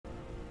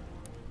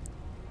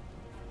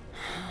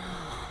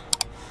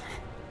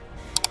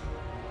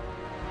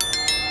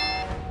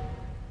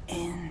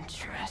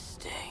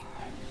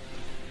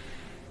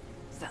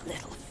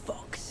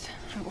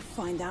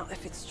find out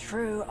if it's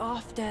true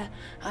after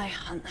I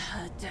hunt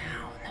her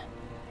down.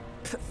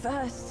 But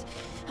first,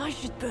 I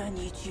should burn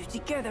you two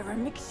together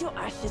and mix your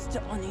ashes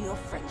to honor your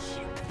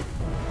friendship.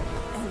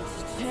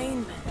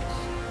 Entertainment.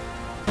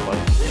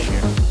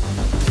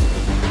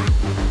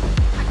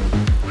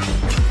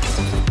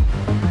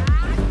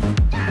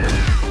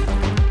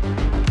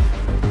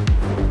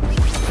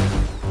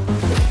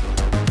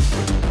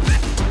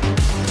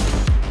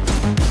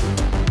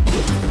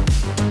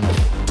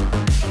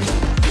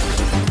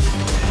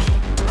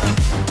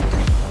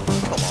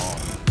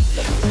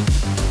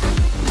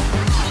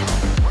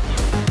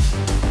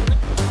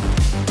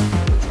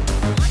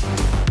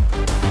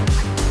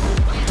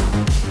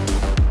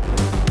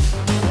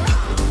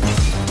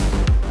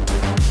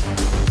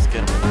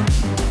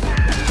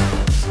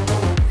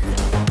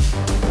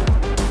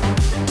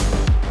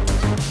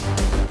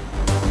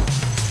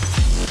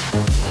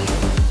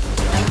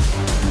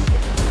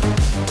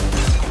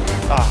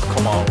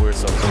 Come on, we're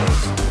so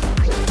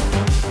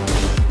close.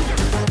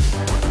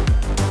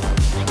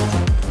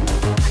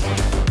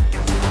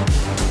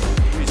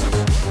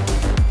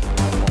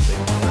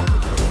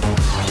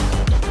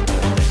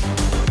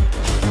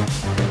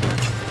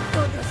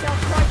 Got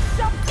yourself quite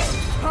something,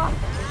 huh?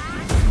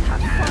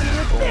 Have fun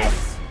with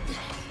this!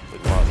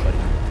 Good boss, buddy.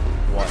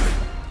 What?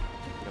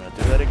 You wanna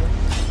do that again?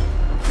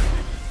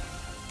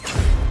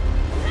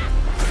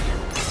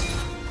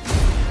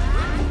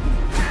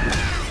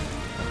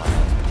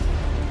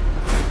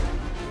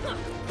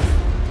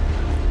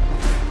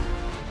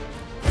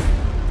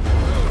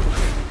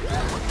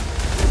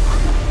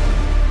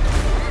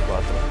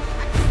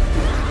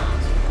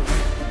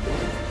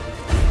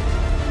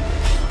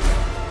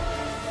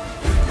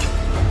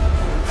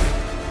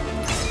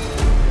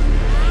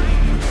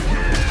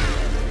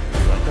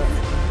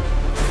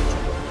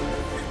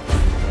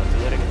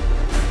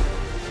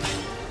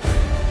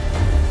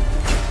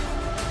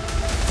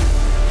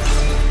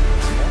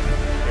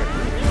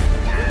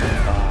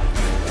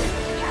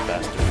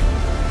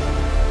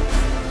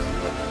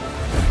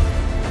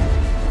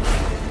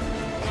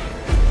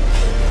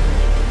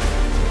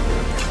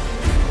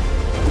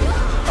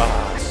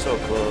 So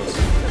close.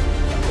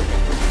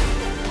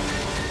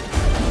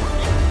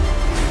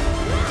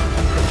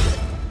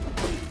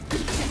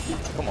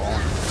 Come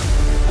on.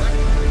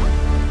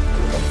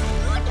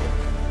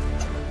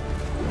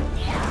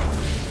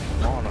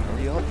 Come on,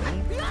 hurry up,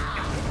 man.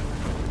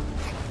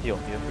 Heal,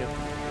 heal, heal.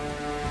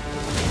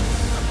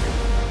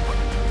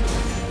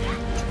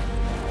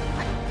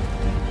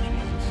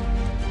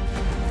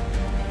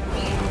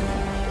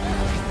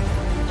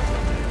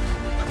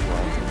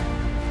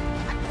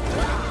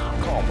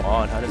 Come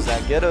on, how does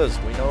that get us?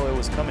 We know it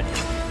was coming. Get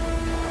him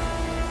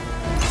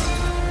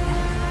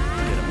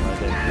right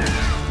there.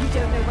 You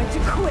don't know when to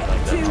quit,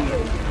 Like that. do you?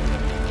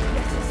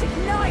 Let us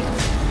ignite!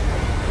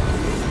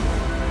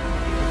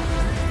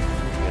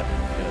 Yeah,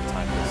 gotta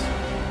time this.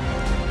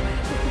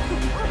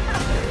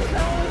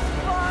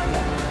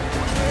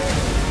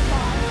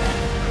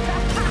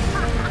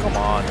 Come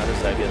on, how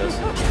does that get us?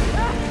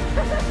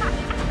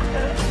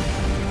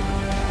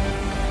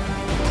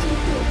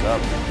 Build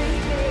up.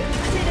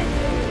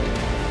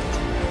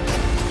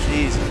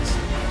 Jesus.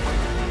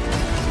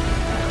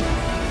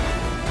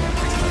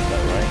 That's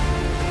that right.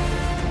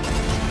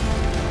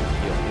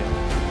 Heal, heal.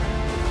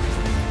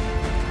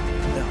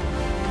 No.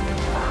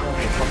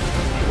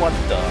 What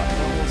the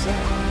hell is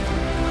that?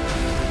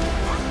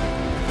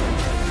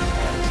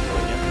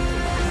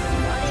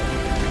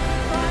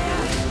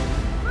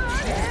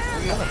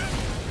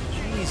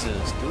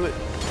 Jesus, do it.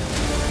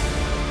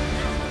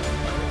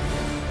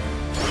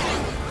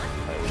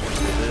 Alright, we'll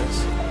do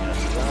this.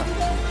 After that.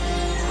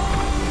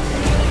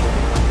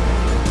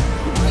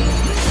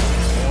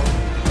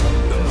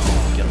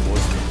 Get him,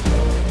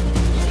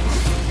 boys.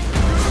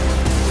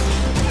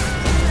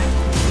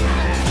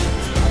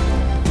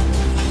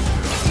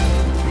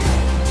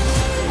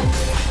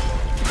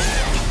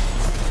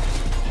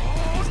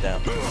 He's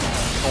down.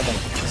 Come on,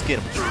 let's get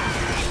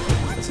him.